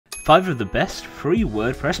5 of the best free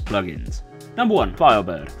WordPress plugins. Number 1.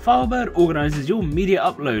 Firebird. Firebird organizes your media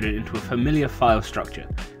uploaded into a familiar file structure.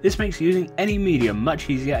 This makes using any media much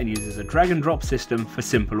easier and uses a drag and drop system for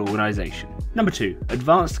simple organization. Number 2.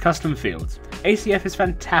 Advanced custom fields. ACF is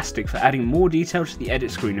fantastic for adding more detail to the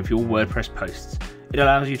edit screen of your WordPress posts. It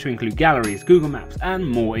allows you to include galleries, Google Maps, and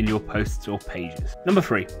more in your posts or pages. Number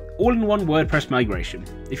 3. All-in-one WordPress migration.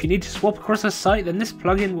 If you need to swap across a site, then this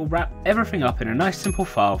plugin will wrap everything up in a nice simple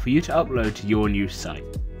file for you to upload to your new site.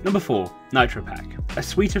 Number 4. NitroPack. A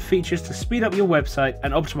suite of features to speed up your website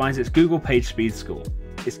and optimize its Google page speed score.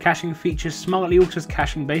 Its caching features smartly alters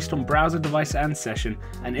caching based on browser device and session,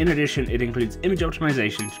 and in addition it includes image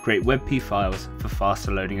optimization to create WebP files for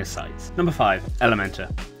faster loading of sites. Number 5.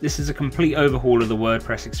 Elementor. This is a complete overhaul of the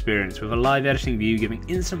WordPress experience with a live editing view giving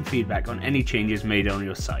instant feedback on any changes made on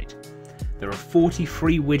your site. There are 40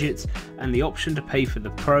 free widgets and the option to pay for the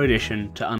Pro Edition to